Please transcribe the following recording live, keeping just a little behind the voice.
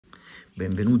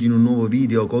Benvenuti in un nuovo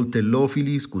video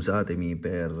coltellofili. Scusatemi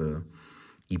per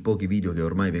i pochi video che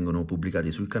ormai vengono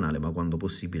pubblicati sul canale, ma quando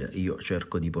possibile io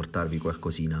cerco di portarvi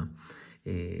qualcosina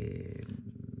di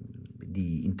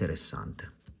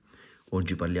interessante.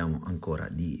 Oggi parliamo ancora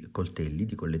di coltelli,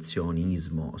 di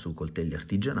collezionismo su coltelli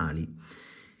artigianali.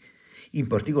 In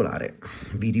particolare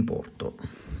vi riporto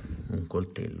un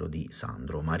coltello di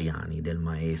Sandro Mariani, del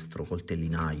maestro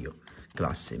coltellinaio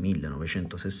classe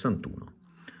 1961,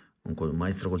 un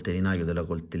maestro coltellinaio della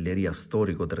coltelleria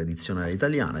storico-tradizionale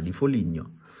italiana di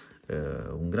Foligno,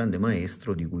 un grande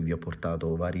maestro di cui vi ho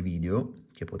portato vari video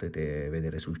che potete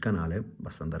vedere sul canale,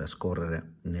 basta andare a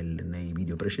scorrere nei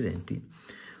video precedenti.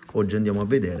 Oggi andiamo a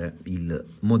vedere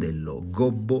il modello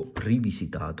Gobbo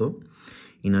rivisitato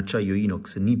in acciaio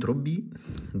inox nitro B,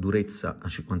 durezza a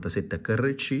 57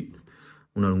 HRC,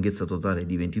 una lunghezza totale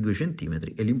di 22 cm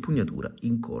e l'impugnatura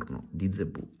in corno di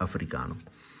zebù africano.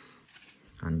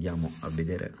 Andiamo a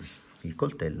vedere il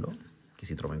coltello che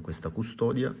si trova in questa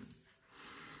custodia.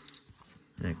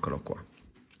 Eccolo qua.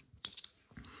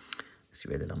 Si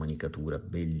vede la manicatura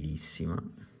bellissima,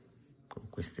 con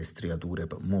queste striature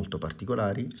molto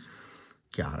particolari,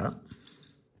 chiara,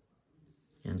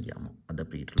 e andiamo ad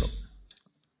aprirlo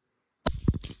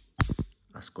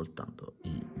ascoltando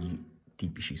gli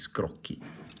tipici scrocchi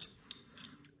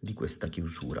di questa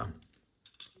chiusura.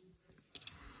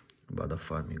 Vado a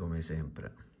farmi come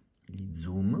sempre gli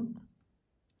zoom.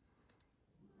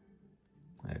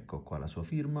 Ecco qua la sua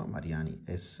firma, Mariani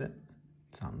S.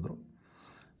 Sandro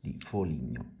di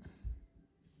Foligno.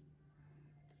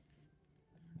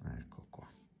 Ecco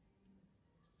qua.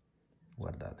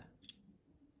 Guardate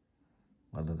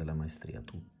la maestria,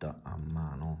 tutta a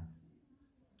mano.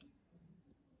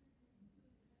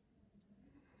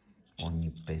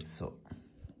 Ogni pezzo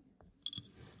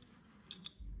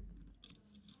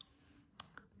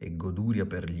è goduria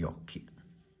per gli occhi.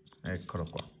 Eccolo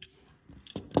qua,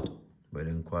 ve lo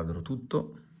inquadro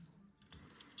tutto.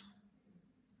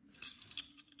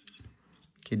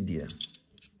 Che dire,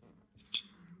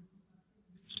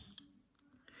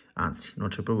 anzi non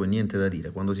c'è proprio niente da dire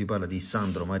quando si parla di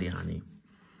Sandro Mariani,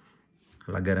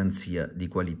 la garanzia di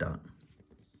qualità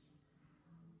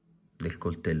del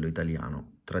coltello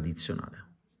italiano tradizionale.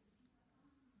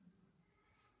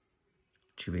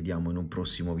 Ci vediamo in un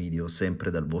prossimo video,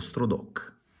 sempre dal vostro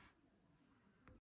doc.